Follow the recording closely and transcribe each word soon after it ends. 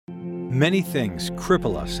Many things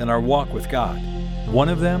cripple us in our walk with God, one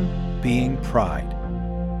of them being pride.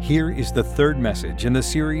 Here is the third message in the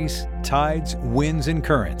series, Tides, Winds, and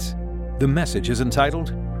Currents. The message is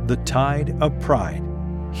entitled, The Tide of Pride.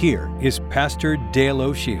 Here is Pastor Dale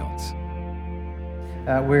O'Shields.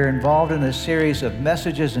 We're involved in a series of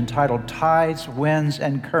messages entitled Tides, Winds,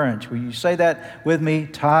 and Currents. Will you say that with me?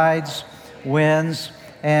 Tides, winds,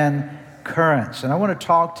 and currents. And I want to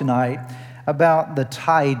talk tonight about the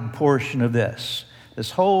tide portion of this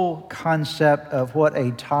whole concept of what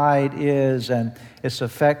a tide is and its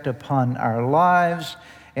effect upon our lives.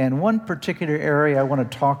 And one particular area I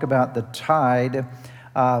want to talk about, the tide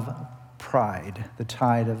of pride. The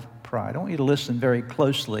tide of pride. I want you to listen very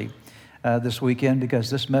closely this weekend, because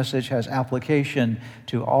this message has application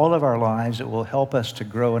to all of our lives. It will help us to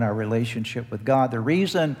grow in our relationship with God. The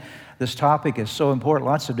reason this topic is so important,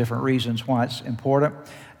 lots of different reasons why it's important,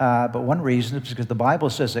 but one reason is because the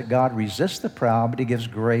Bible says that God resists the proud, but He gives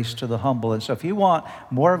grace to the humble. And so if you want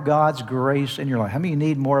more of God's grace in your life, how many of you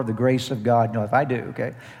need more of the grace of God in your life? I do,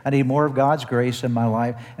 okay? I need more of God's grace in my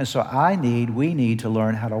life. And so we need to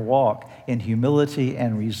learn how to walk in humility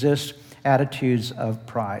and resist attitudes of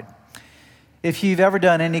pride. If you've ever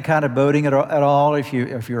done any kind of boating at all, if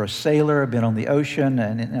you're a sailor, been on the ocean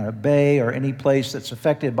and in a bay or any place that's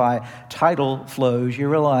affected by tidal flows, you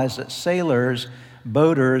realize that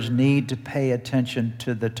boaters need to pay attention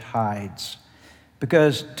to the tides,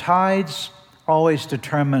 because tides always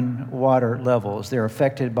determine water levels. They're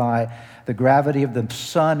affected by the gravity of the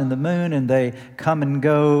sun and the moon, and they come and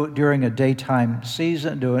go during a daytime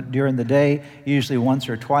season. During the day, usually once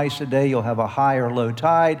or twice a day, you'll have a high or low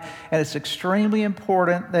tide. And it's extremely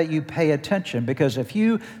important that you pay attention, because if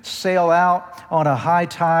you sail out on a high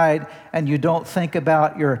tide and you don't think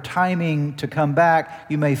about your timing to come back,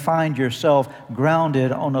 you may find yourself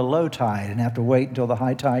grounded on a low tide and have to wait until the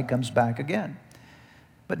high tide comes back again.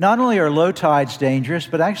 But not only are low tides dangerous,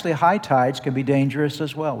 but actually high tides can be dangerous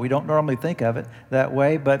as well. We don't normally think of it that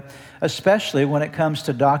way, but especially when it comes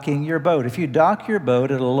to docking your boat. If you dock your boat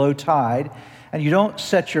at a low tide and you don't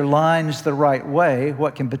set your lines the right way,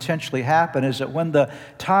 what can potentially happen is that when the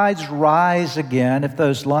tides rise again, if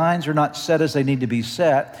those lines are not set as they need to be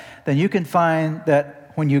set, then you can find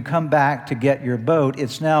that when you come back to get your boat,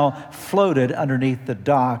 it's now floated underneath the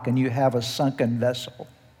dock and you have a sunken vessel.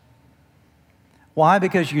 Why?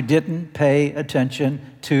 Because you didn't pay attention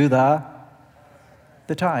to the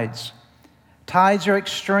tides. Tides are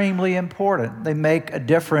extremely important. They make a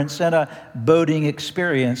difference in a boating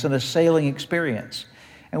experience and a sailing experience.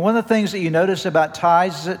 And one of the things that you notice about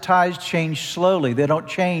tides is that tides change slowly. They don't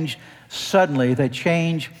change suddenly. They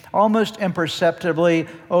change almost imperceptibly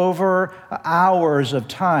over hours of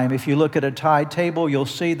time. If you look at a tide table, you'll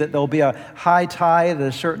see that there'll be a high tide at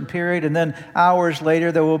a certain period, and then hours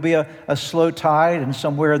later there will be a slow tide, and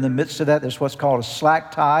somewhere in the midst of that there's what's called a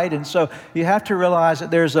slack tide. And so you have to realize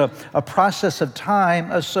that there's a process of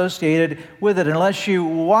time associated with it. Unless you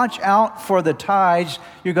watch out for the tides,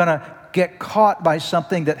 you're going to get caught by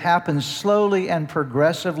something that happens slowly and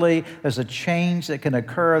progressively. There's a change that can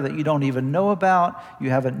occur that you don't even know about, you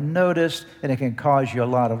haven't noticed, and it can cause you a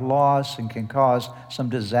lot of loss and can cause some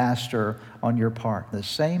disaster on your part. The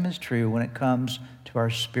same is true when it comes to our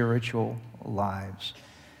spiritual lives.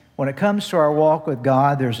 When it comes to our walk with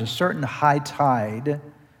God, there's a certain high tide.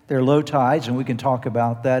 There are low tides, and we can talk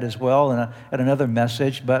about that as well at another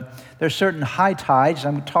message, but there's certain high tides.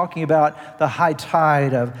 I'm talking about the high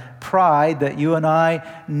tide of pride that you and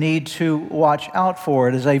I need to watch out for.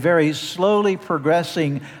 It is a very slowly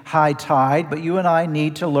progressing high tide, but you and I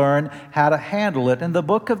need to learn how to handle it. In the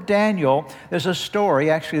book of Daniel, there's a story.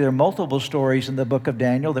 Actually, there are multiple stories in the book of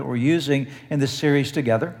Daniel that we're using in this series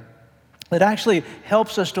together. It actually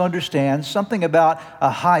helps us to understand something about a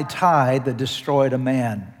high tide that destroyed a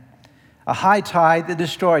man. A high tide that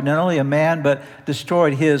destroyed not only a man, but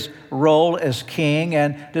destroyed his role as king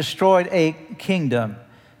and destroyed a kingdom.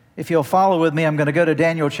 If you'll follow with me, I'm going to go to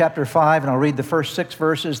Daniel chapter 5, and I'll read the first 6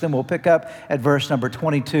 verses. Then we'll pick up at verse number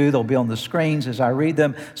 22. They'll be on the screens as I read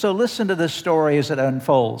them. So listen to this story as it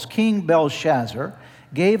unfolds. King Belshazzar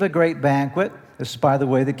gave a great banquet. This is, by the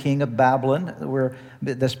way, the king of Babylon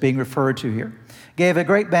that's being referred to here. Gave a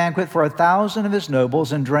great banquet for 1,000 of his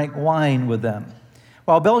nobles and drank wine with them.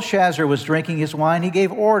 While Belshazzar was drinking his wine, he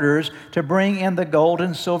gave orders to bring in the gold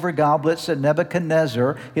and silver goblets that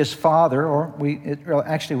Nebuchadnezzar, his father, it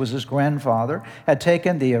actually was his grandfather, had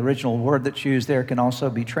taken. The original word that's used there can also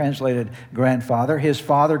be translated grandfather. His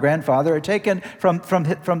grandfather, had taken from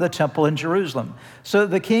the temple in Jerusalem, so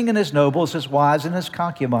that the king and his nobles, his wives, and his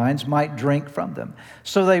concubines might drink from them.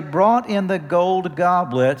 So they brought in the gold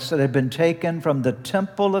goblets that had been taken from the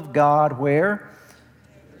temple of God, where?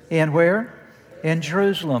 In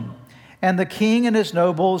Jerusalem. And the king and his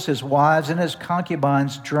nobles, his wives, and his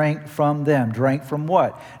concubines drank from them. Drank from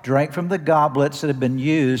what? Drank from the goblets that had been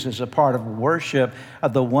used as a part of worship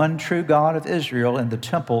of the one true God of Israel in the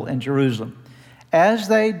temple in Jerusalem. As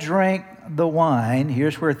they drank the wine,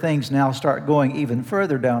 here's where things now start going even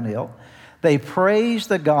further downhill. They praised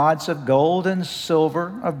the gods of gold and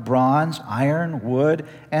silver, of bronze, iron, wood,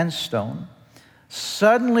 and stone.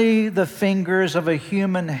 Suddenly the fingers of a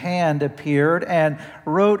human hand appeared and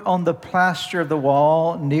wrote on the plaster of the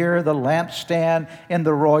wall near the lampstand in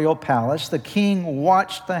the royal palace. The king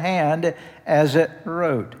watched the hand as it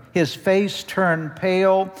wrote. His face turned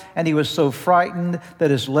pale, and he was so frightened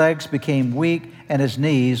that his legs became weak and his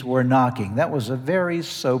knees were knocking. That was a very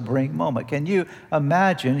sobering moment. Can you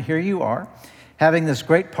imagine? Here you are, having this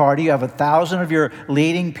great party. You have 1,000 of your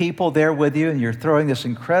leading people there with you, and you're throwing this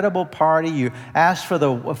incredible party. You asked for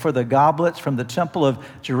the goblets from the temple of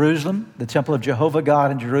Jerusalem, the temple of Jehovah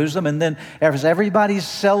God in Jerusalem. And then as everybody's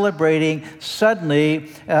celebrating, suddenly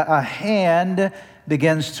a hand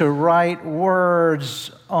begins to write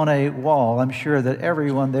words on a wall. I'm sure that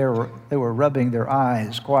everyone there, they were rubbing their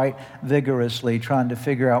eyes quite vigorously, trying to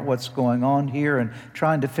figure out what's going on here and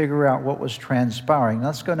trying to figure out what was transpiring.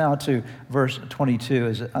 Let's go now to verse 22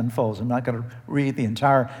 as it unfolds. I'm not going to read the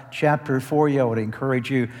entire chapter for you. I would encourage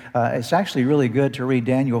you. It's actually really good to read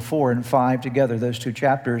Daniel 4 and 5 together. Those two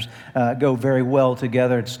chapters go very well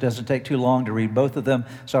together. It doesn't take too long to read both of them.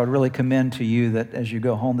 So I would really commend to you that as you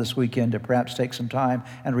go home this weekend to perhaps take some time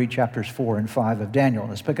and read chapters 4 and 5 of Daniel.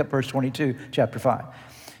 Let's pick up verse 22, chapter 5.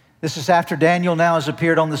 This is after Daniel now has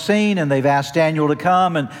appeared on the scene, and they've asked Daniel to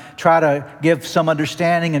come and try to give some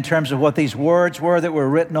understanding in terms of what these words were that were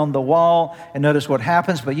written on the wall. And notice what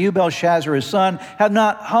happens. But you, Belshazzar, his son, have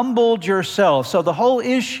not humbled yourself. So the whole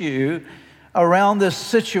issue around this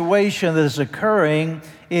situation that is occurring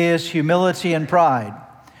is humility and pride.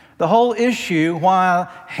 The whole issue, while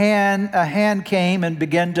a hand came and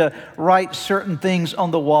began to write certain things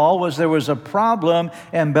on the wall, was there was a problem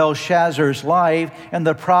in Belshazzar's life, and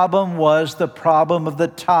the problem was the problem of the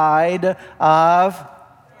tide of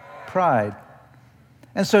pride.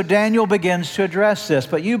 And so Daniel begins to address this.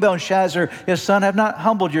 But you, Belshazzar, his son, have not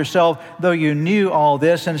humbled yourself, though you knew all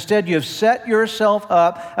this. Instead, you have set yourself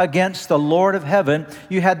up against the Lord of heaven.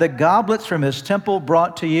 You had the goblets from his temple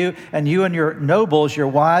brought to you, and you and your nobles, your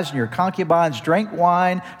wives, and your concubines drank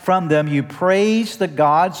wine from them. You praised the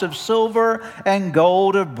gods of silver and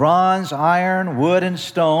gold, of bronze, iron, wood, and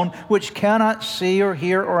stone, which cannot see or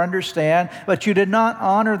hear or understand. But you did not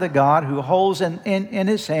honor the God who holds in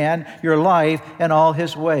his hand your life and all his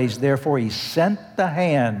ways. Therefore, he sent the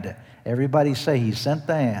hand. Everybody say, he sent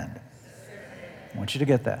the hand. I want you to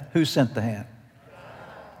get that. Who sent the hand?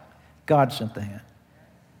 God sent the hand.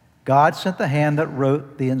 God sent the hand that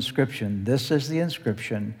wrote the inscription. This is the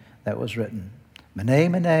inscription that was written.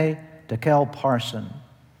 Mene, mene, tekel parsin.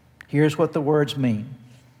 Here's what the words mean.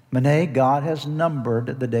 Mene, God has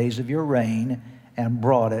numbered the days of your reign and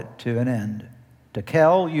brought it to an end.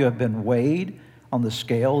 Tekel, you have been weighed on the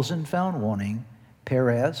scales and found wanting.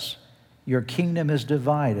 Perez, your kingdom is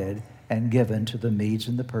divided and given to the Medes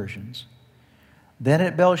and the Persians. Then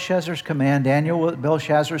at Belshazzar's command, Daniel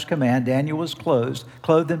was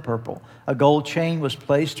clothed in purple. A gold chain was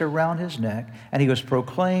placed around his neck, and he was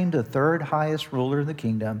proclaimed the third highest ruler in the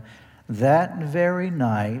kingdom. That very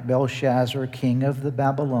night, Belshazzar, king of the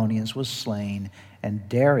Babylonians, was slain, and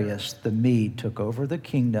Darius the Mede took over the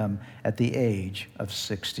kingdom at the age of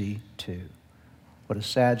 62. What a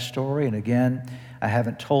sad story. And again, I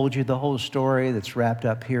haven't told you the whole story that's wrapped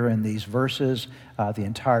up here in these verses. The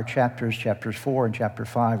entire chapters 4 and chapter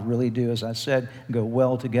 5 really do, as I said, go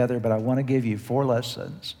well together. But I want to give you four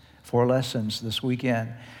lessons this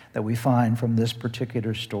weekend that we find from this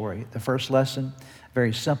particular story. The first lesson,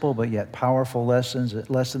 very simple but yet powerful lesson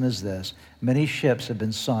is this. Many ships have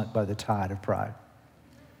been sunk by the tide of pride.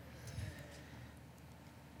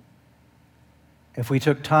 If we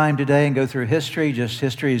took time today and go through history, just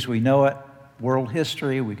history as we know it, world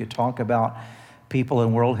history, we could talk about people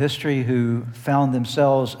in world history who found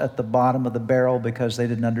themselves at the bottom of the barrel because they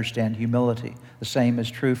didn't understand humility. The same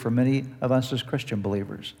is true for many of us as Christian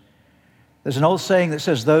believers. There's an old saying that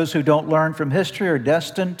says those who don't learn from history are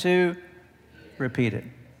destined to repeat it.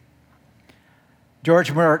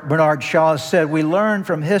 George Bernard Shaw said, we learn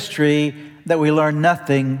from history that we learn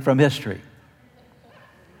nothing from history.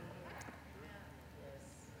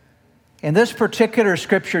 In this particular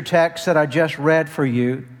scripture text that I just read for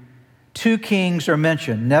you, two kings are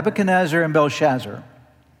mentioned, Nebuchadnezzar and Belshazzar,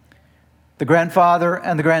 the grandfather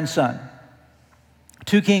and the grandson.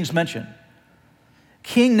 Two kings mentioned.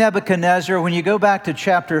 King Nebuchadnezzar, when you go back to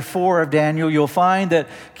chapter 4 of Daniel, you'll find that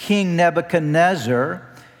King Nebuchadnezzar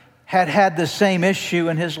had the same issue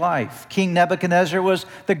in his life. King Nebuchadnezzar was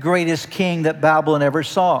the greatest king that Babylon ever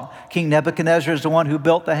saw. King Nebuchadnezzar is the one who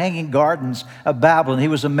built the Hanging Gardens of Babylon. He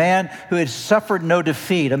was a man who had suffered no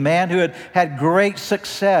defeat, a man who had had great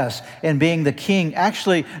success in being the king.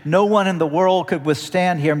 Actually, no one in the world could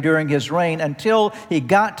withstand him during his reign until he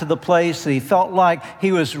got to the place that he felt like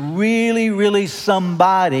he was really, really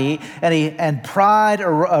somebody, and pride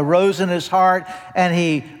arose in his heart, and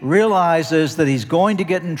he realizes that he's going to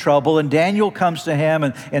get in trouble. And Daniel comes to him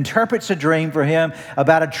and interprets a dream for him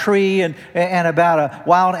about a tree and about a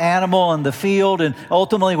wild animal in the field. And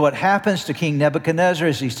ultimately what happens to King Nebuchadnezzar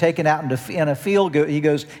is he's taken out in a field. He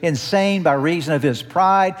goes insane by reason of his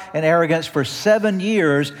pride and arrogance for 7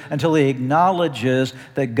 years until he acknowledges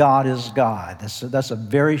that God is God. That's a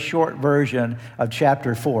very short version of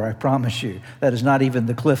chapter 4, I promise you. That is not even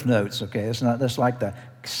the Cliff Notes, okay? That's like the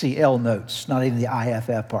CL notes, not even the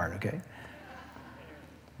IFF part, okay?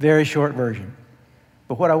 Very short version.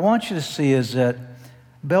 But what I want you to see is that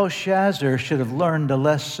Belshazzar should have learned a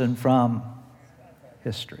lesson from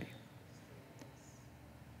history.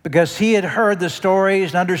 Because he had heard the stories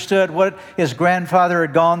and understood what his grandfather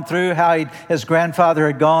had gone through, how his grandfather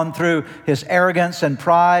had gone through his arrogance and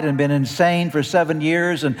pride and been insane for 7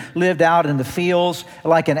 years and lived out in the fields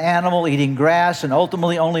like an animal eating grass. And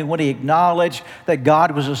ultimately, only when he acknowledged that God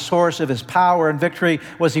was the source of his power and victory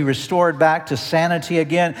was he restored back to sanity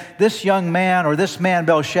again. This young man, or this man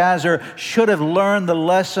Belshazzar, should have learned the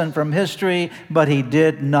lesson from history, but he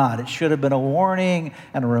did not. It should have been a warning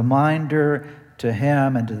and a reminder to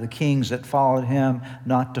him and to the kings that followed him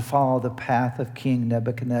not to follow the path of King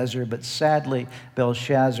Nebuchadnezzar. But sadly,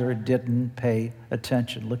 Belshazzar didn't pay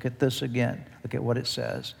attention. Look at this again. Look at what it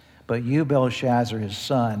says. But you, Belshazzar, his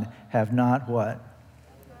son, have not what?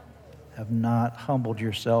 Have not humbled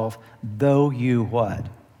yourself, though you what?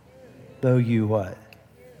 Though you what?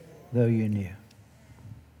 Though you knew.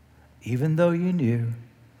 Even though you knew,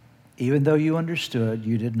 even though you understood,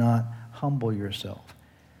 you did not humble yourself.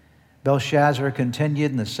 Belshazzar continued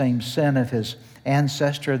in the same sin of his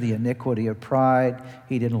ancestor, the iniquity of pride.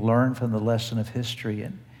 He didn't learn from the lesson of history.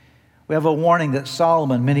 And we have a warning that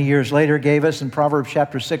Solomon many years later gave us in Proverbs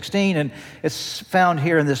chapter 16, and it's found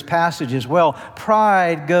here in this passage as well.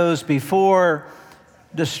 Pride goes before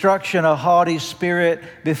destruction, a haughty spirit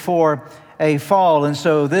before a fall. And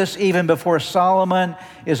so this, even before Solomon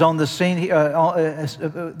is on the scene,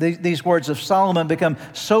 these words of Solomon become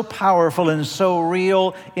so powerful and so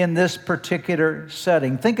real in this particular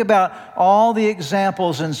setting. Think about all the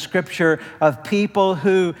examples in Scripture of people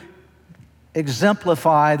who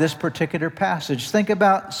exemplify this particular passage. Think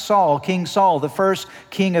about Saul, King Saul, the first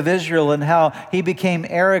king of Israel, and how he became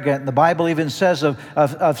arrogant. The Bible even says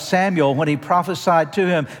of Samuel when he prophesied to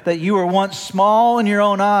him that you were once small in your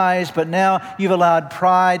own eyes, but now you've allowed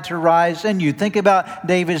pride to rise in you. Think about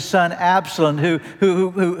David's son Absalom,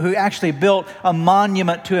 who actually built a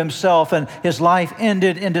monument to himself, and his life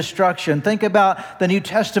ended in destruction. Think about the New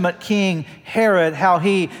Testament king Herod, how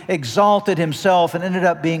he exalted himself and ended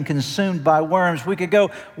up being consumed by worms. We could go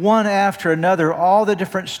one after another, all the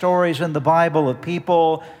different stories in the Bible of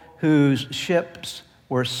people whose ships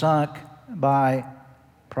were sunk by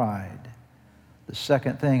pride. The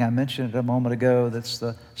second thing I mentioned a moment ago, that's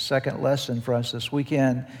the second lesson for us this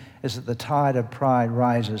weekend, is that the tide of pride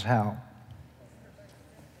rises how?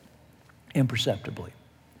 Imperceptibly.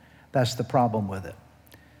 That's the problem with it.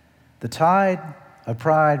 The tide of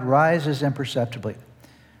pride rises imperceptibly.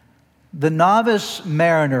 The novice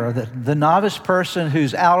mariner, the novice person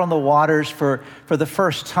who's out on the waters for the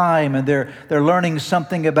first time and they're learning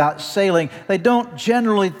something about sailing, they don't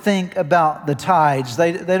generally think about the tides.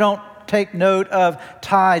 They don't take note of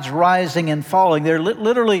tides rising and falling. They're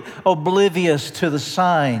literally oblivious to the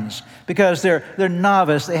signs because they're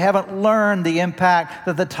novice. They haven't learned the impact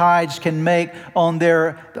that the tides can make on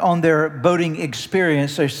their boating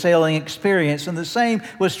experience, their sailing experience. And the same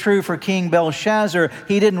was true for King Belshazzar.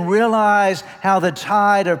 He didn't realize how the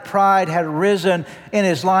tide of pride had risen in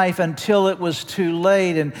his life until it was too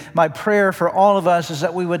late. And my prayer for all of us is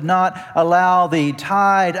that we would not allow the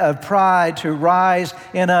tide of pride to rise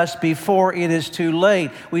in us before before it is too late.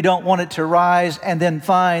 We don't want it to rise and then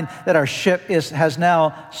find that our ship has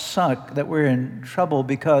now sunk, that we're in trouble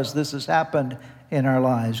because this has happened in our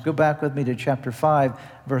lives. Go back with me to chapter 5,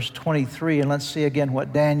 verse 23, and let's see again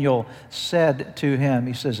what Daniel said to him.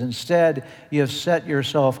 He says, "Instead, you have set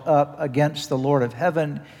yourself up against the Lord of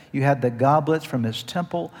heaven. You had the goblets from his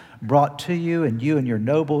temple brought to you, and you and your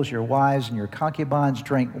nobles, your wives, and your concubines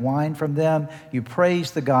drank wine from them. You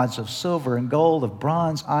praised the gods of silver and gold, of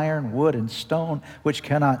bronze, iron, wood, and stone, which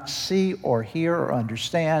cannot see or hear or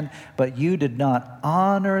understand. But you did not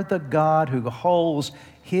honor the God who holds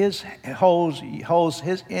in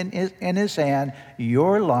his hand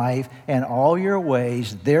your life and all your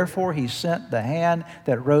ways. Therefore he sent the hand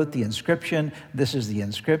that wrote the inscription." This is the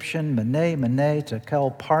inscription, Mene, Mene,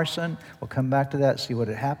 Tekel, Parsin. We'll come back to that, see what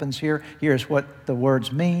it happens here. Here's what the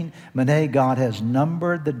words mean. Mene, God has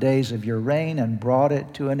numbered the days of your reign and brought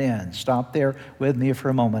it to an end. Stop there with me for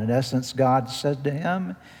a moment. In essence, God said to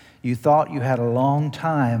him, you thought you had a long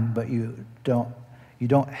time, but you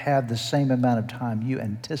don't have the same amount of time you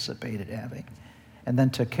anticipated having. And then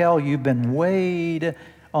Tekel, you've been weighed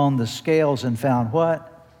on the scales and found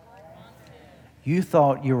what? You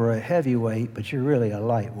thought you were a heavyweight, but you're really a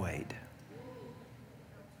lightweight.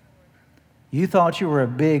 You thought you were a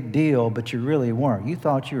big deal, but you really weren't. You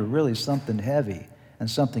thought you were really something heavy and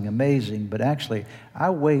something amazing, but actually, I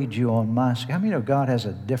weighed you on my scale. How many know God has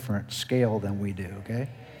a different scale than we do, okay?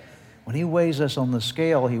 When he weighs us on the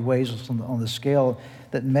scale, he weighs us on the scale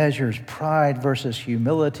that measures pride versus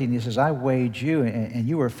humility. And he says, I weighed you, and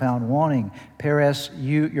you were found wanting. Peres,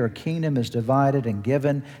 your kingdom is divided and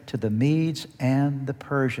given to the Medes and the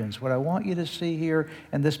Persians. What I want you to see here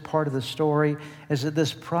in this part of the story is that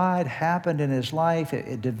this pride happened in his life.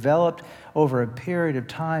 It developed over a period of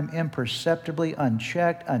time, imperceptibly,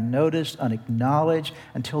 unchecked, unnoticed, unacknowledged,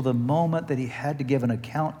 until the moment that he had to give an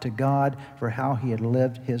account to God for how he had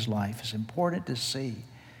lived his life. It's important to see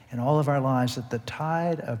in all of our lives that the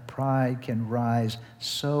tide of pride can rise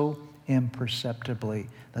so imperceptibly.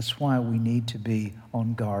 That's why we need to be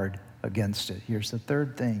on guard against it. Here's the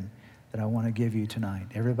third thing that I want to give you tonight.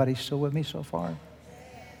 Everybody still with me so far?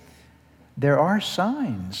 There are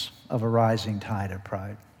signs of a rising tide of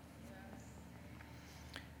pride.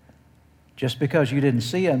 Just because you didn't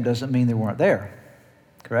see them doesn't mean they weren't there,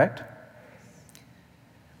 correct?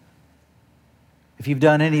 If you've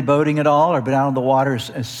done any boating at all or been out on the water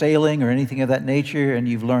sailing or anything of that nature and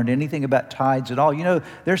you've learned anything about tides at all, you know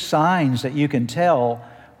there's signs that you can tell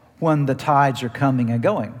when the tides are coming and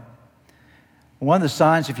going. One of the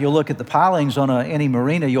signs, if you look at the pilings on any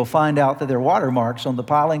marina, you'll find out that there are watermarks on the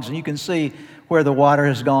pilings, and you can see where the water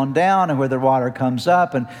has gone down and where the water comes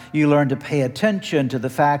up, and you learn to pay attention to the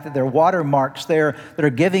fact that there are watermarks there that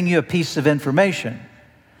are giving you a piece of information.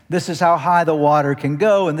 This is how high the water can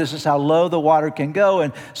go, and this is how low the water can go.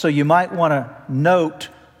 And so you might want to note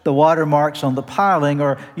the watermarks on the piling,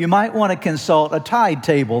 or you might want to consult a tide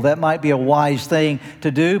table. That might be a wise thing to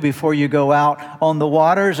do before you go out on the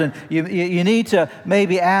waters. And you need to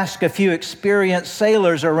maybe ask a few experienced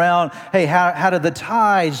sailors around, hey, how do the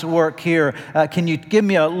tides work here? Can you give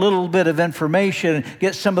me a little bit of information and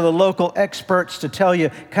get some of the local experts to tell you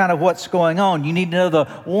kind of what's going on? You need to know the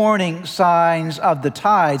warning signs of the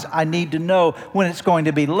tides. I need to know when it's going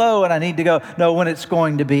to be low, and I need to know when it's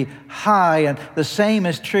going to be high. And the same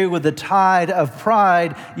is true with the tide of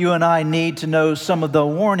pride. You and I need to know some of the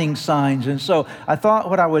warning signs. And so I thought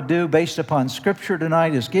what I would do based upon Scripture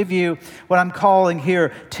tonight is give you what I'm calling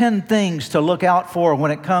here 10 things to look out for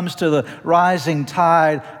when it comes to the rising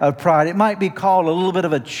tide of pride. It might be called a little bit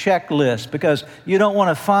of a checklist, because you don't want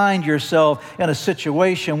to find yourself in a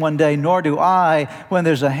situation one day, nor do I, when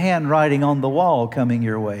there's a handwriting on the wall coming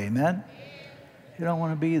your way. Amen? You don't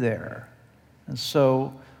want to be there. And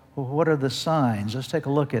so what are the signs? Let's take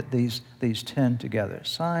a look at these 10 together.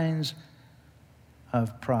 Signs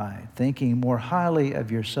of pride. Thinking more highly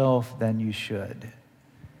of yourself than you should.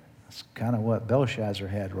 That's kind of what Belshazzar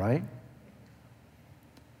had, right?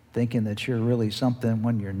 Thinking that you're really something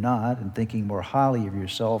when you're not, and thinking more highly of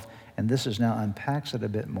yourself. And this is now unpacks it a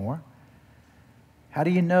bit more. How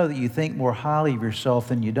do you know that you think more highly of yourself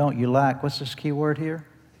than you don't? You lack, what's this key word here?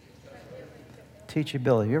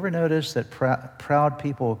 Teachability. You ever notice that proud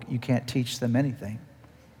people, you can't teach them anything?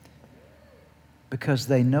 Because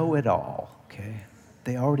they know it all, okay?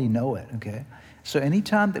 They already know it, okay? So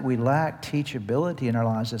anytime that we lack teachability in our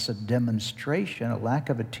lives, it's a demonstration. A lack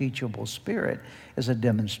of a teachable spirit is a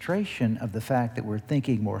demonstration of the fact that we're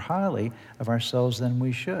thinking more highly of ourselves than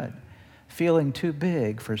we should. Feeling too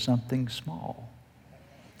big for something small.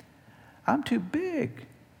 I'm too big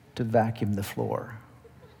to vacuum the floor.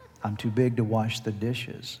 I'm too big to wash the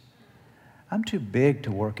dishes. I'm too big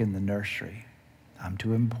to work in the nursery. I'm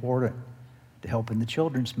too important to help in the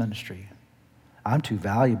children's ministry. I'm too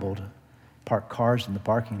valuable to park cars in the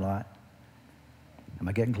parking lot. Am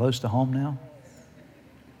I getting close to home now?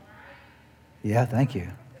 Yeah, thank you.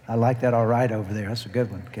 I like that all right over there. That's a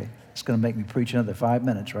good one, okay? It's going to make me preach another 5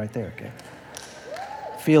 minutes right there, okay?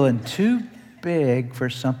 Feeling too big for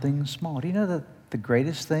something small. Do you know that the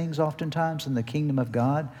greatest things oftentimes in the kingdom of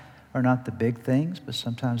God are not the big things, but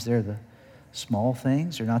sometimes they're the small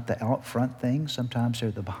things. They're not the out front things. Sometimes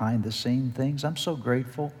they're the behind the scene things. I'm so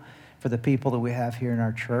grateful for the people that we have here in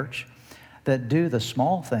our church that do the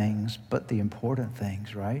small things, but the important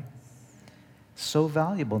things, right? So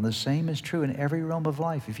valuable. And the same is true in every realm of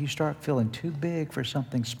life. If you start feeling too big for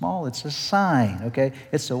something small, it's a sign, okay?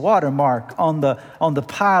 It's a watermark on the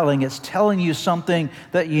piling. It's telling you something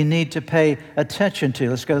that you need to pay attention to.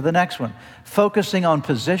 Let's go to the next one. Focusing on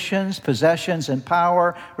positions, possessions, and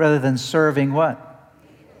power rather than serving what?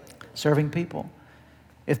 Serving people.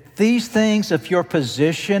 If these things, if your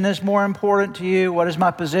position is more important to you, what is my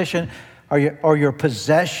position? Or your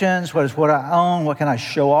possessions, what I own, what can I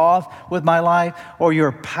show off with my life? Or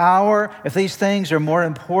your power, if these things are more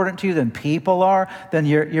important to you than people are, then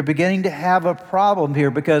you're beginning to have a problem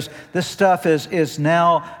here, because this stuff is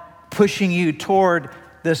now pushing you toward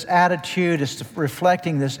this attitude, it's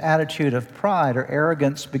reflecting this attitude of pride or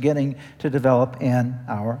arrogance beginning to develop in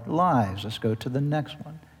our lives. Let's go to the next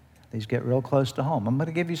one. These get real close to home. I'm going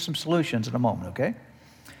to give you some solutions in a moment, okay?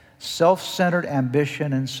 Self-centered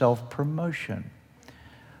ambition and self-promotion.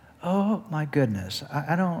 Oh, my goodness.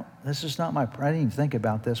 This is not I didn't even think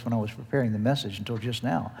about this when I was preparing the message until just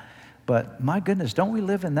now. But my goodness, don't we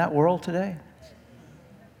live in that world today?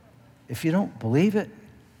 If you don't believe it,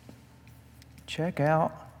 check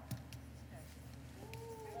out.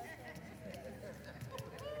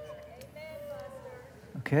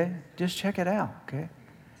 Okay? Just check it out, okay?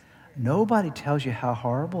 Nobody tells you how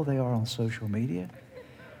horrible they are on social media.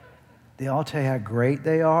 They all tell you how great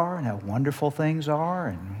they are and how wonderful things are,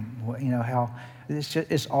 and how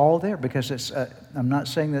it's all there, because I'm not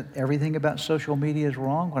saying that everything about social media is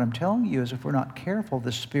wrong. What I'm telling you is, if we're not careful,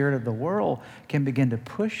 the spirit of the world can begin to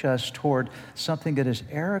push us toward something that is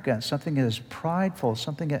arrogant, something that is prideful,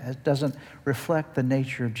 something that doesn't reflect the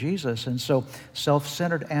nature of Jesus. And so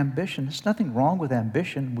self-centered ambition, there's nothing wrong with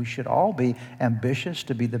ambition. We should all be ambitious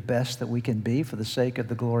to be the best that we can be for the sake of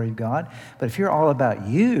the glory of God. But if you're all about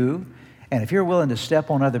you, and if you're willing to step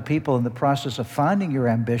on other people in the process of finding your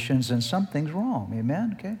ambitions, then something's wrong.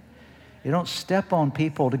 Amen? Okay? You don't step on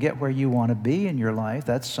people to get where you want to be in your life.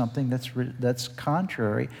 That's something that's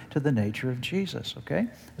contrary to the nature of Jesus. Okay?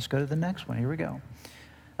 Let's go to the next one. Here we go.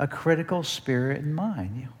 A critical spirit and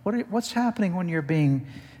mind. What's happening when you're being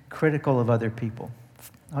critical of other people?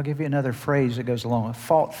 I'll give you another phrase that goes along with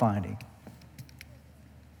fault finding.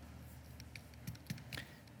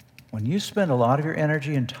 When you spend a lot of your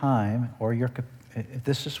energy and time, or if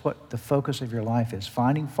this is what the focus of your life is,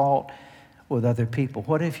 finding fault with other people,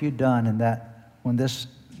 what have you done in that when this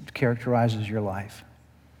characterizes your life?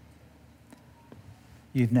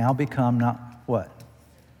 You've now become not what?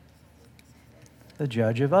 The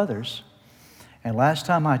judge of others. And last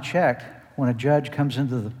time I checked, when a judge comes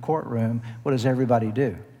into the courtroom, what does everybody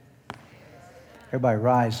do? Everybody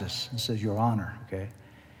rises and says, Your Honor, okay?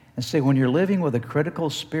 And see, when you're living with a critical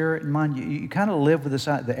spirit in mind, you kind of live with this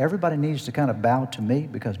that everybody needs to kind of bow to me,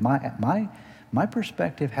 because my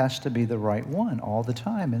perspective has to be the right one all the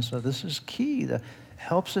time. And so this is key. That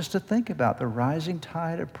helps us to think about the rising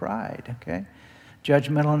tide of pride, okay?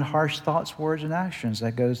 Judgmental and harsh thoughts, words, and actions.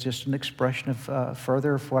 That goes just an expression of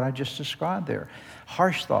further of what I just described there.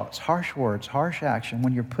 Harsh thoughts, harsh words, harsh action.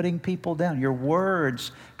 When you're putting people down, your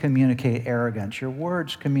words communicate arrogance. Your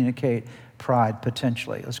words communicate pride,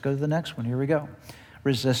 potentially. Let's go to the next one. Here we go.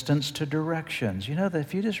 Resistance to directions. You know that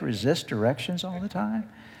if you just resist directions all the time,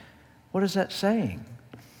 what is that saying?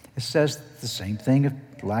 It says the same thing of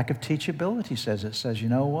lack of teachability says. It says, you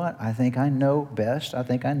know what? I think I know best. I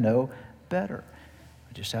think I know better.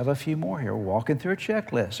 I just have a few more here. We're walking through a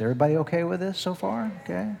checklist. Everybody okay with this so far?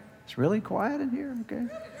 Okay. It's really quiet in here. Okay.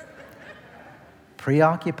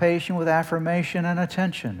 Preoccupation with affirmation and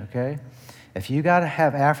attention. Okay. If you got to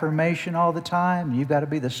have affirmation all the time, you've got to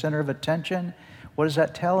be the center of attention, what is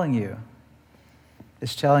that telling you?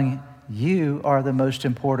 It's telling you are the most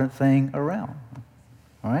important thing around.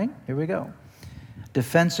 All right, here we go.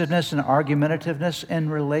 Defensiveness and argumentativeness in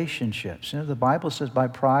relationships. The Bible says by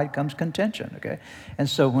pride comes contention, okay? And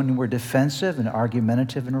so when we're defensive and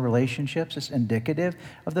argumentative in relationships, it's indicative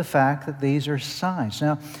of the fact that these are signs.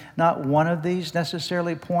 Now, not one of these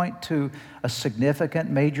necessarily point to a significant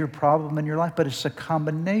major problem in your life, but it's a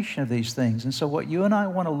combination of these things. And so what you and I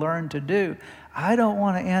want to learn to do, I don't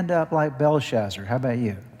want to end up like Belshazzar. How about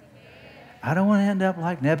you? I don't want to end up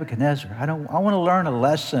like Nebuchadnezzar. I want to learn a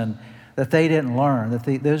lesson that they didn't learn, that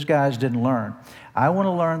those guys didn't learn. I want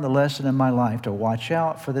to learn the lesson in my life to watch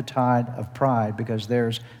out for the tide of pride, because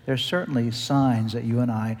there's certainly signs that you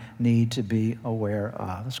and I need to be aware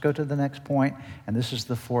of. Let's go to the next point, and this is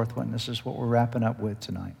the fourth one. This is what we're wrapping up with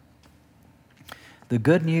tonight. The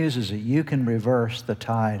good news is that you can reverse the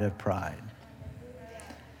tide of pride.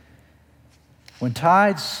 When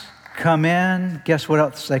tides come in, guess what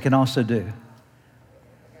else they can also do?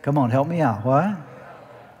 Come on, help me out. What?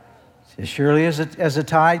 As surely as a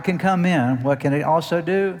tide can come in, what can it also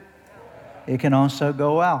do? It can also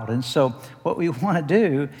go out. And so what we want to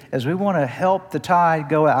do is we want to help the tide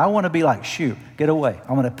go out. I want to be like, shoot, get away.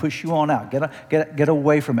 I want to push you on out. Get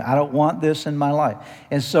away from it. I don't want this in my life.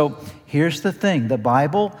 And so here's the thing. The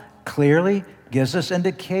Bible clearly gives us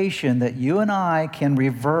indication that you and I can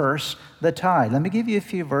reverse the tide. Let me give you a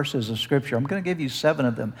few verses of Scripture. I'm going to give you 7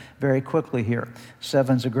 of them very quickly here.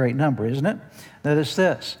 7's a great number, isn't it? Notice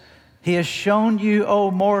this. He has shown you, O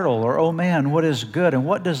mortal, or O man, what is good, and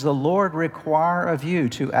what does the Lord require of you?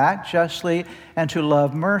 To act justly, and to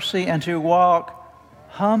love mercy, and to walk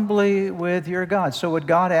humbly with your God. So would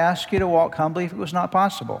God ask you to walk humbly if it was not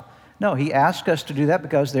possible? No, He asked us to do that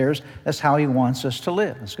because that's how He wants us to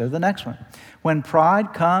live. Let's go to the next one. When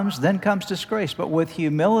pride comes, then comes disgrace, but with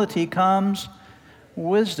humility comes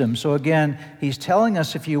wisdom. So again, He's telling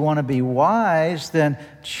us if you want to be wise, then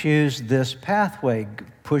choose this pathway.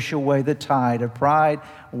 Push away the tide of pride.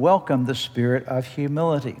 Welcome the spirit of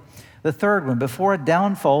humility. The third one, before a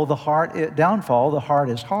downfall, the heart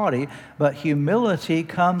is haughty, but humility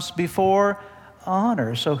comes before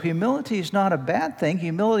honor. So humility is not a bad thing.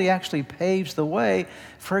 Humility actually paves the way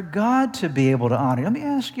for God to be able to honor you. Let me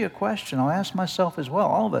ask you a question. I'll ask myself as well,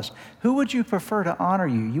 all of us. Who would you prefer to honor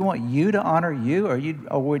you? You want you to honor you,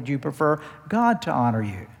 or would you prefer God to honor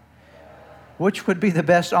you? Which would be the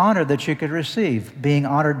best honor that you could receive? Being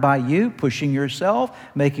honored by you, pushing yourself,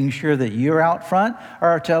 making sure that you're out front,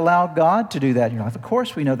 or to allow God to do that in your life? Of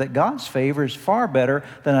course, we know that God's favor is far better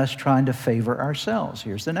than us trying to favor ourselves.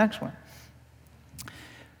 Here's the next one.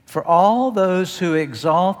 For all those who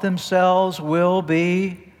exalt themselves will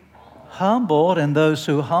be humbled, and those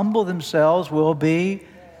who humble themselves will be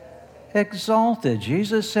exalted.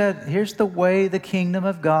 Jesus said, here's the way the kingdom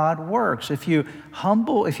of God works. If you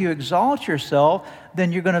exalt yourself,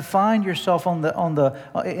 then you're going to find yourself in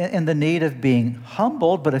the need of being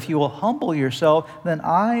humbled. But if you will humble yourself, then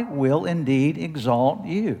I will indeed exalt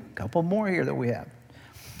you. A couple more here that we have.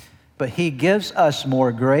 But He gives us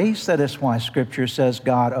more grace. That is why Scripture says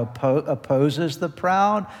God opposes the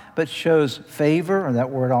proud, but shows favor, and that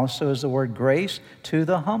word also is the word grace, to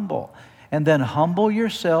the humble. And then humble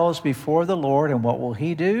yourselves before the Lord, and what will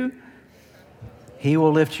He do? He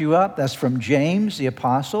will lift you up. That's from James, the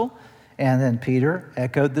apostle. And then Peter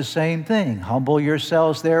echoed the same thing. Humble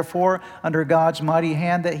yourselves, therefore, under God's mighty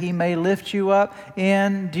hand, that He may lift you up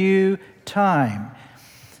in due time.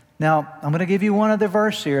 Now, I'm going to give you one other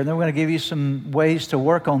verse here, and then we're going to give you some ways to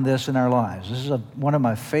work on this in our lives. This is one of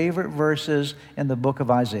my favorite verses in the book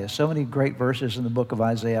of Isaiah. So many great verses in the book of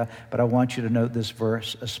Isaiah, but I want you to note this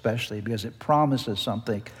verse especially because it promises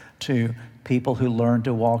something to people who learn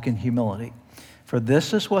to walk in humility. For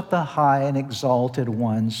this is what the high and exalted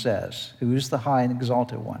one says. Who is the high and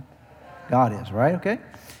exalted one? God is, right? Okay.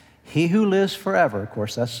 He who lives forever, of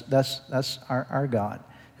course, that's our God,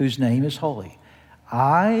 whose name is holy.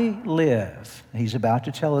 I live. He's about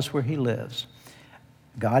to tell us where He lives.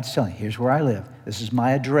 God's telling, here's where I live. This is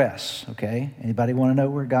my address, okay? Anybody want to know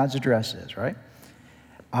where God's address is, right?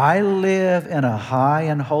 I live in a high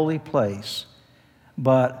and holy place,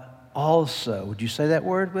 but also, would you say that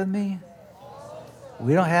word with me?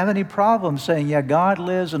 We don't have any problem saying, yeah, God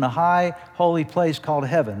lives in a high, holy place called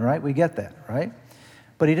heaven, right? We get that, right?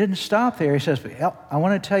 But He didn't stop there. He says, I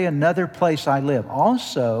want to tell you another place I live.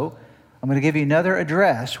 Also, I'm going to give you another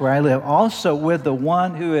address where I live, also with the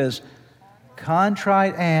one who is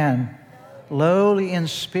contrite and lowly in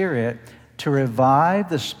spirit, to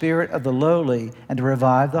revive the spirit of the lowly and to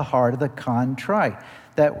revive the heart of the contrite.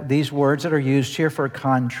 That these words that are used here for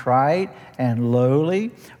contrite and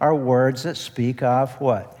lowly are words that speak of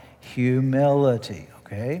what? Humility,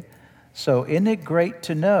 okay? So isn't it great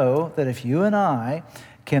to know that if you and I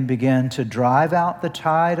can begin to drive out the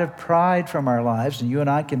tide of pride from our lives, and you and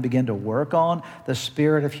I can begin to work on the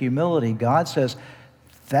spirit of humility. God says,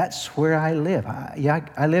 that's where I live.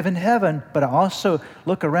 I live in heaven, but I also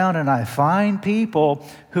look around and I find people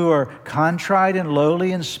who are contrite and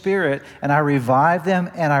lowly in spirit, and I revive them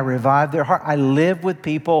and I revive their heart. I live with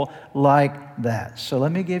people like that. So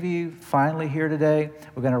let me give you, finally here today,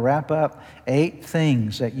 we're going to wrap up 8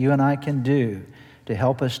 things that you and I can do to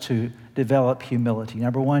help us to develop humility.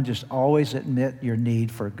 Number 1, just always admit your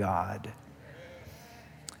need for God.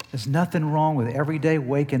 There's nothing wrong with every day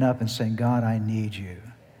waking up and saying, God, I need you.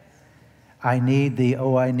 I need thee,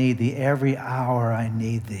 oh, I need thee. Every hour I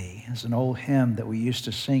need thee. It's an old hymn that we used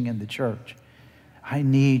to sing in the church. I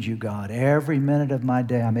need you, God. Every minute of my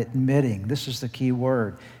day, I'm admitting. This is the key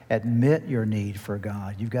word. Admit your need for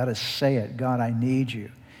God. You've got to say it. God, I need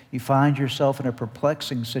you. You find yourself in a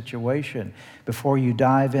perplexing situation before you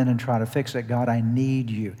dive in and try to fix it. God, I need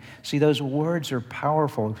you. See, those words are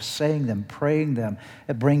powerful. Saying them, praying them,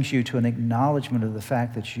 it brings you to an acknowledgement of the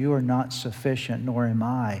fact that you are not sufficient, nor am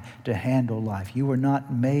I, to handle life. You were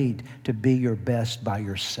not made to be your best by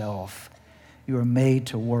yourself. You are made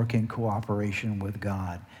to work in cooperation with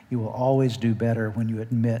God. You will always do better when you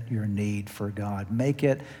admit your need for God. Make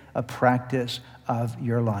it a practice of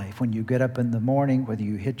your life. When you get up in the morning, whether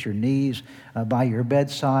you hit your knees by your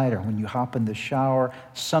bedside or when you hop in the shower,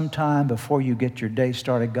 sometime before you get your day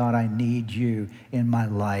started, God, I need you in my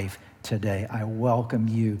life today. I welcome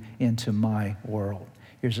you into my world.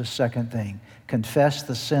 Here's a second thing. Confess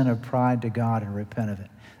the sin of pride to God and repent of it.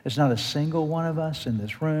 There's not a single one of us in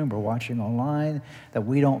this room or watching online that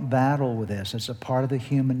we don't battle with this. It's a part of the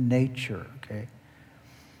human nature, okay?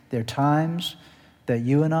 There are times that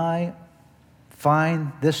you and I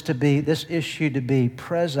find this issue to be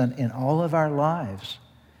present in all of our lives.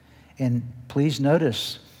 And please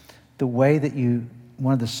notice the way that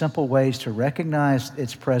one of the simple ways to recognize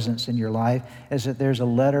its presence in your life is that there's a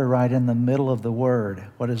letter right in the middle of the word.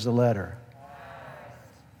 What is the letter?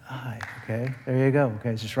 I. Okay, there you go.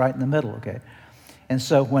 Okay, it's just right in the middle. Okay. And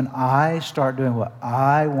so when I start doing what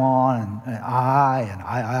I want and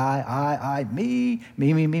I, me,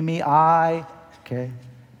 I, okay,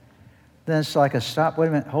 then it's like a stop. Wait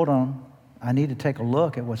a minute, hold on. I need to take a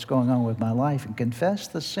look at what's going on with my life and confess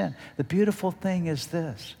the sin. The beautiful thing is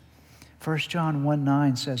this. 1 John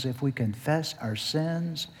 1:9 says, if we confess our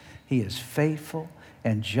sins, he is faithful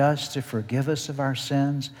and just to forgive us of our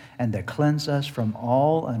sins and to cleanse us from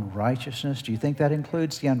all unrighteousness. Do you think that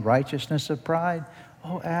includes the unrighteousness of pride?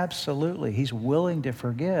 Oh, absolutely. He's willing to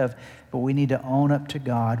forgive, but we need to own up to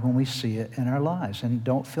God when we see it in our lives. And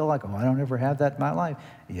don't feel like, oh, I don't ever have that in my life.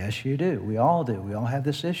 Yes, you do. We all do. We all have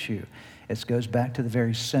this issue. It goes back to the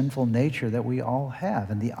very sinful nature that we all have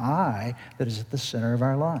and the I that is at the center of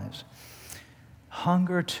our lives.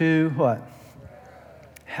 Hunger to what?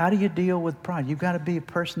 How do you deal with pride? You've got to be a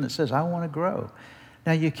person that says, I want to grow.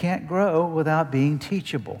 Now, you can't grow without being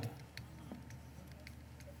teachable.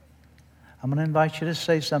 I'm going to invite you to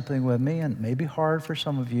say something with me, and it may be hard for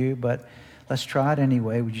some of you, but let's try it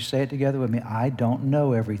anyway. Would you say it together with me? I don't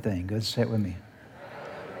know everything. Good, say it with me.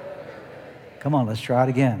 Come on, let's try it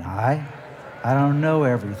again. I don't know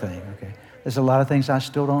everything, okay? There's a lot of things I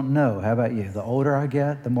still don't know. How about you? The older I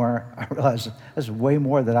get, the more I realize there's way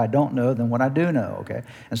more that I don't know than what I do know, okay?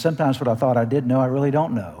 And sometimes what I thought I did know, I really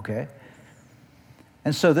don't know, okay?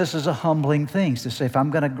 And so this is a humbling thing to say, if I'm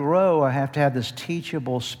going to grow, I have to have this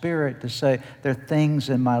teachable spirit to say there are things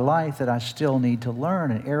in my life that I still need to learn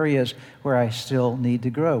and areas where I still need to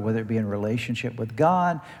grow, whether it be in relationship with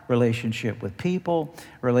God, relationship with people,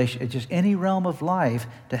 just any realm of life,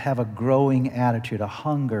 to have a growing attitude, a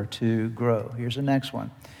hunger to grow. Here's the next one.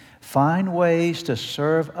 Find ways to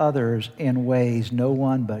serve others in ways no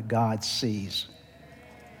one but God sees.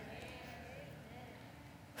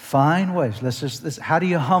 Find ways. How do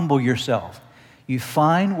you humble yourself? You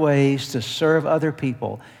find ways to serve other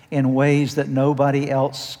people in ways that nobody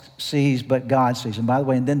else sees but God sees. And by the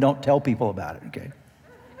way, and then don't tell people about it, okay?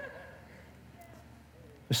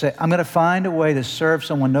 Say, I'm going to find a way to serve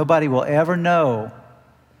someone. Nobody will ever know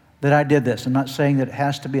that I did this. I'm not saying that it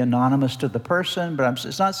has to be anonymous to the person, but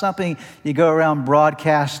it's not something you go around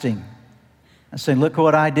broadcasting and saying, look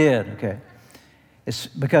what I did, okay? It's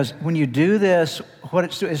because when you do this, what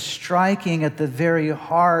it's doing is striking at the very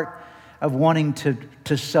heart of wanting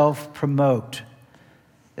to self-promote.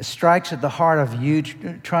 It strikes at the heart of you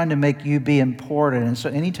trying to make you be important. And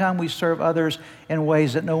so anytime we serve others in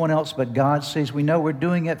ways that no one else but God sees, we know we're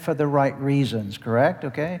doing it for the right reasons, correct?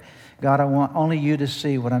 Okay? God, I want only you to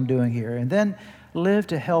see what I'm doing here. And then live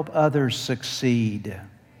to help others succeed.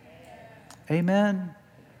 Amen?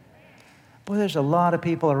 Boy, there's a lot of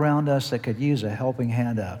people around us that could use a helping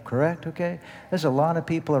hand up, correct? Okay? There's a lot of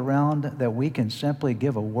people around that we can simply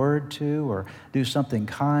give a word to or do something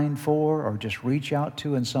kind for or just reach out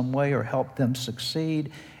to in some way or help them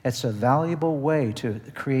succeed. It's a valuable way to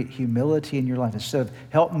create humility in your life. Instead of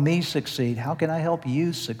help me succeed, how can I help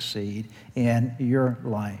you succeed in your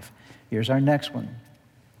life? Here's our next one.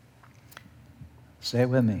 Say it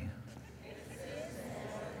with me.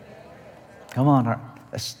 Come on.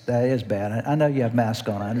 That is bad. I know you have mask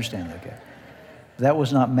on. I understand. Okay. That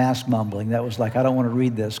was not mask mumbling. That was like, I don't want to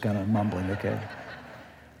read this kind of mumbling. Okay.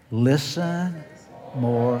 Listen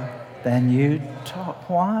more than you talk.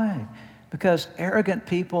 Why? Because arrogant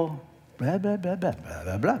people, blah, blah, blah, blah, blah,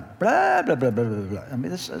 blah, blah, blah, blah, blah, blah, blah, blah. I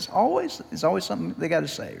mean, it's always something they got to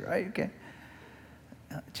say, right? Okay.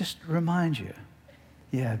 Just remind you,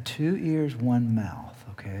 you have 2 ears, 1 mouth,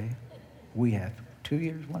 okay? We have 2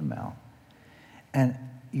 ears, 1 mouth. And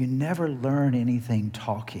you never learn anything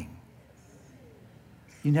talking.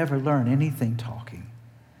 You never learn anything talking.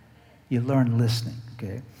 You learn listening,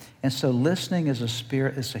 okay? And so listening is a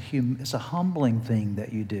spirit, it's a humbling thing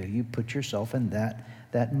that you do. You put yourself in that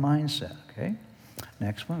mindset, okay?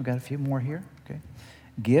 Next one, we've got a few more here, okay?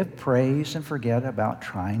 Give praise and forget about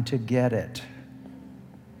trying to get it.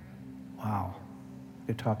 Wow. We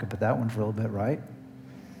could talk about that one for a little bit, right?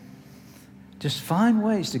 Just find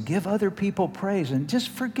ways to give other people praise and just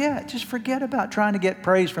forget about trying to get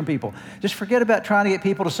praise from people. Just forget about trying to get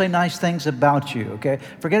people to say nice things about you, okay?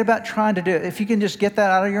 Forget about trying to do it. If you can just get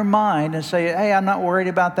that out of your mind and say, hey, I'm not worried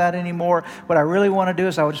about that anymore. What I really want to do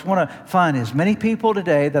is I just want to find as many people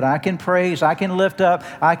today that I can praise, I can lift up,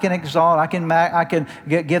 I can exalt, I can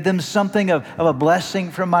give them something of a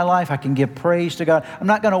blessing from my life. I can give praise to God. I'm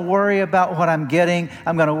not going to worry about what I'm getting.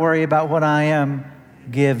 I'm going to worry about what I am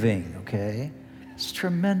giving, okay? It's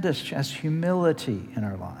tremendous as humility in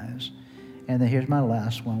our lives. And then here's my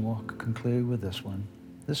last one. We'll conclude with this one.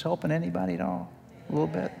 This helping anybody at all? A little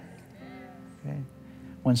bit? Okay.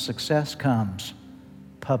 When success comes,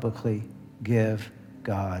 publicly give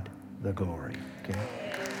God the glory. Okay?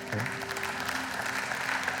 Okay.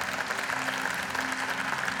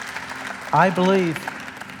 I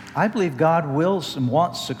believe God wills and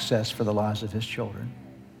wants success for the lives of His children.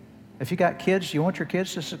 If you got kids, do you want your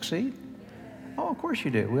kids to succeed? Oh, of course you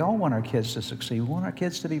do. We all want our kids to succeed. We want our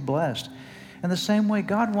kids to be blessed. In the same way,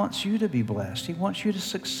 God wants you to be blessed. He wants you to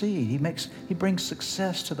succeed. He brings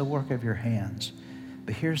success to the work of your hands.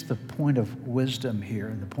 But here's the point of wisdom here,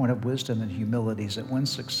 and the point of wisdom and humility is that when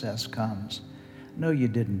success comes, no, you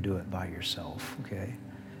didn't do it by yourself, okay?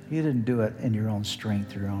 You didn't do it in your own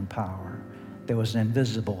strength, your own power. There was an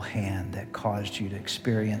invisible hand that caused you to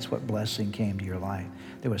experience what blessing came to your life.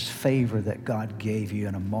 There was favor that God gave you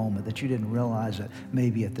in a moment that you didn't realize it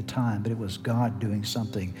maybe at the time, but it was God doing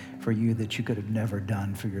something for you that you could have never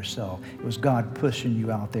done for yourself. It was God pushing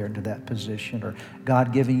you out there into that position, or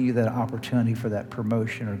God giving you that opportunity for that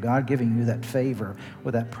promotion, or God giving you that favor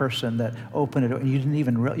with that person that opened it, and you didn't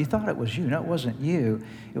even realize, you thought it was you. No, it wasn't you.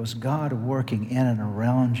 It was God working in and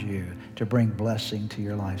around you to bring blessing to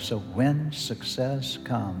your life. So when success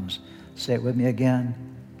comes, say it with me again.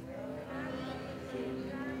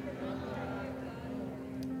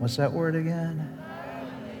 What's that word again?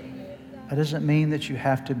 That doesn't mean that you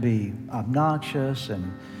have to be obnoxious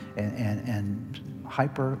and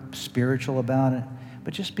hyper spiritual about it,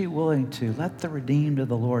 but just be willing to let the redeemed of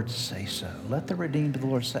the Lord say so. Let the redeemed of the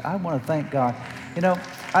Lord say, I want to thank God. You know,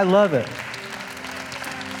 I love it.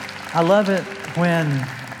 I love it when,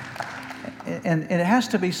 and it has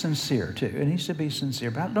to be sincere too. It needs to be sincere.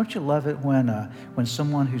 But don't you love it when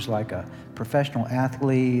someone who's like a professional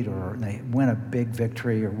athlete, or they win a big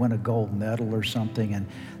victory or win a gold medal or something, and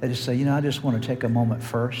they just say, you know, I just want to take a moment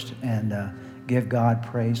first and give God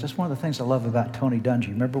praise. That's one of the things I love about Tony Dungy.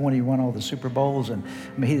 Remember when he won all the Super Bowls, and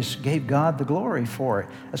he just gave God the glory for it.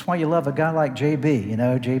 That's why you love a guy like JB, you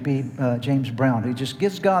know, James Brown, who just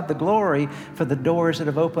gives God the glory for the doors that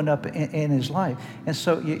have opened up in his life. And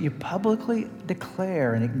so you publicly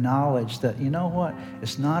declare and acknowledge that, you know what,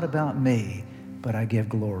 it's not about me, but I give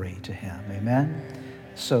glory to Him. Amen?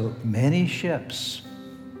 So many ships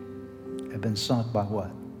have been sunk by what?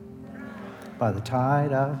 By the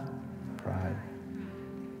tide of pride.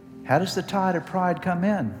 How does the tide of pride come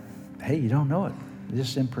in? Hey, you don't know it. It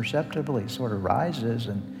just imperceptibly sort of rises,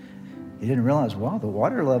 and you didn't realize, well, the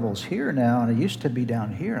water level's here now, and it used to be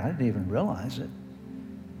down here. I didn't even realize it.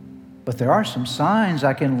 But there are some signs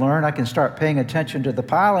I can learn. I can start paying attention to the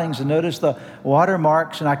pilings and notice the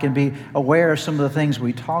watermarks, and I can be aware of some of the things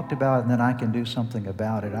we talked about, and then I can do something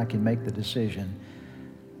about it. I can make the decision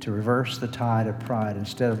to reverse the tide of pride.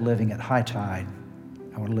 Instead of living at high tide,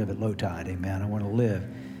 I want to live at low tide, amen. I want to live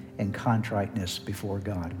in contriteness before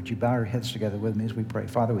God. Would you bow your heads together with me as we pray?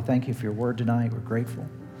 Father, we thank you for your word tonight. We're grateful.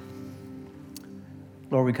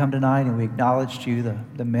 Lord, we come tonight and we acknowledge to you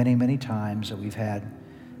the many, many times that we've had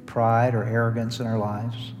pride or arrogance in our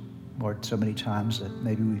lives. Lord, so many times that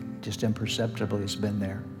maybe we just imperceptibly it's been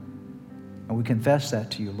there. And we confess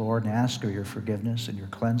that to you, Lord, and ask for your forgiveness and your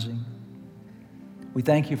cleansing. We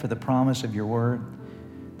thank you for the promise of your word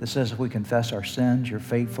that says if we confess our sins, you're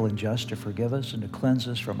faithful and just to forgive us and to cleanse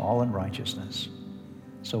us from all unrighteousness.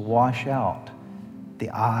 So wash out the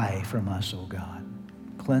I from us, O God.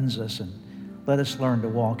 Cleanse us and let us learn to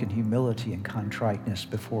walk in humility and contriteness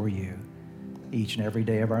before you each and every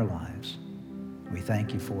day of our lives. We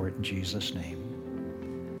thank you for it in Jesus' name.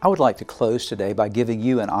 I would like to close today by giving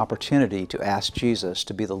you an opportunity to ask Jesus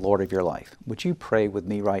to be the Lord of your life. Would you pray with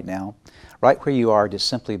me right now? Right where you are, just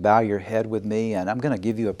simply bow your head with me, and I'm going to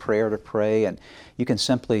give you a prayer to pray, and you can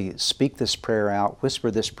simply speak this prayer out, whisper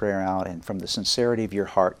this prayer out, and from the sincerity of your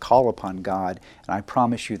heart, call upon God, and I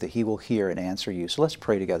promise you that He will hear and answer you. So let's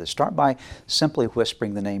pray together. Start by simply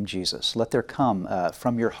whispering the name Jesus. Let there come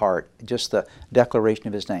from your heart just the declaration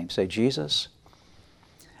of His name. Say, Jesus,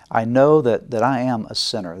 I know that I am a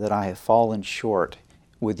sinner, that I have fallen short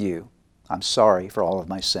with you. I'm sorry for all of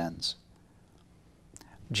my sins.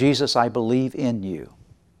 Jesus, I believe in you.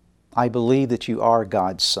 I believe that you are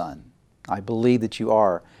God's Son. I believe that you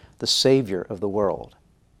are the Savior of the world.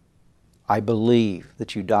 I believe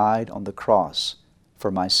that you died on the cross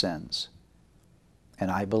for my sins.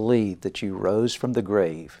 And I believe that you rose from the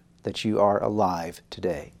grave, that you are alive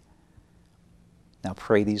today. Now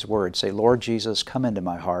pray these words. Say, Lord Jesus, come into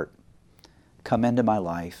my heart. Come into my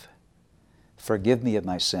life. Forgive me of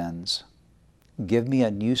my sins. Give me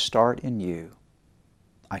a new start in you.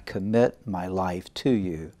 I commit my life to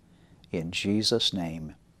you. In Jesus'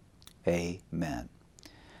 name, amen.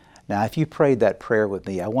 Now, if you prayed that prayer with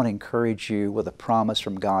me, I want to encourage you with a promise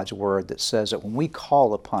from God's Word that says that when we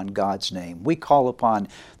call upon God's name, we call upon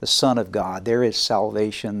the Son of God, there is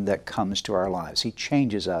salvation that comes to our lives. He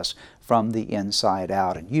changes us from the inside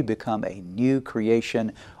out, and you become a new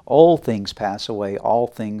creation. Old things pass away, all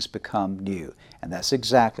things become new. And that's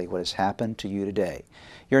exactly what has happened to you today.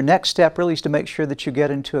 Your next step really is to make sure that you get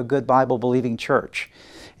into a good Bible-believing church.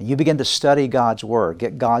 And you begin to study God's Word,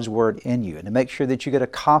 get God's Word in you, and to make sure that you get a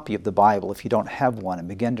copy of the Bible if you don't have one, and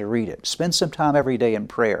begin to read it. Spend some time every day in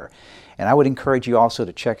prayer. And I would encourage you also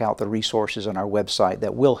to check out the resources on our website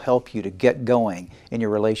that will help you to get going in your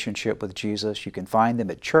relationship with Jesus. You can find them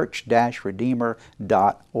at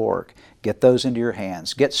church-redeemer.org. Get those into your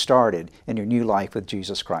hands. Get started in your new life with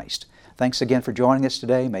Jesus Christ. Thanks again for joining us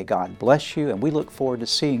today. May God bless you, and we look forward to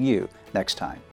seeing you next time.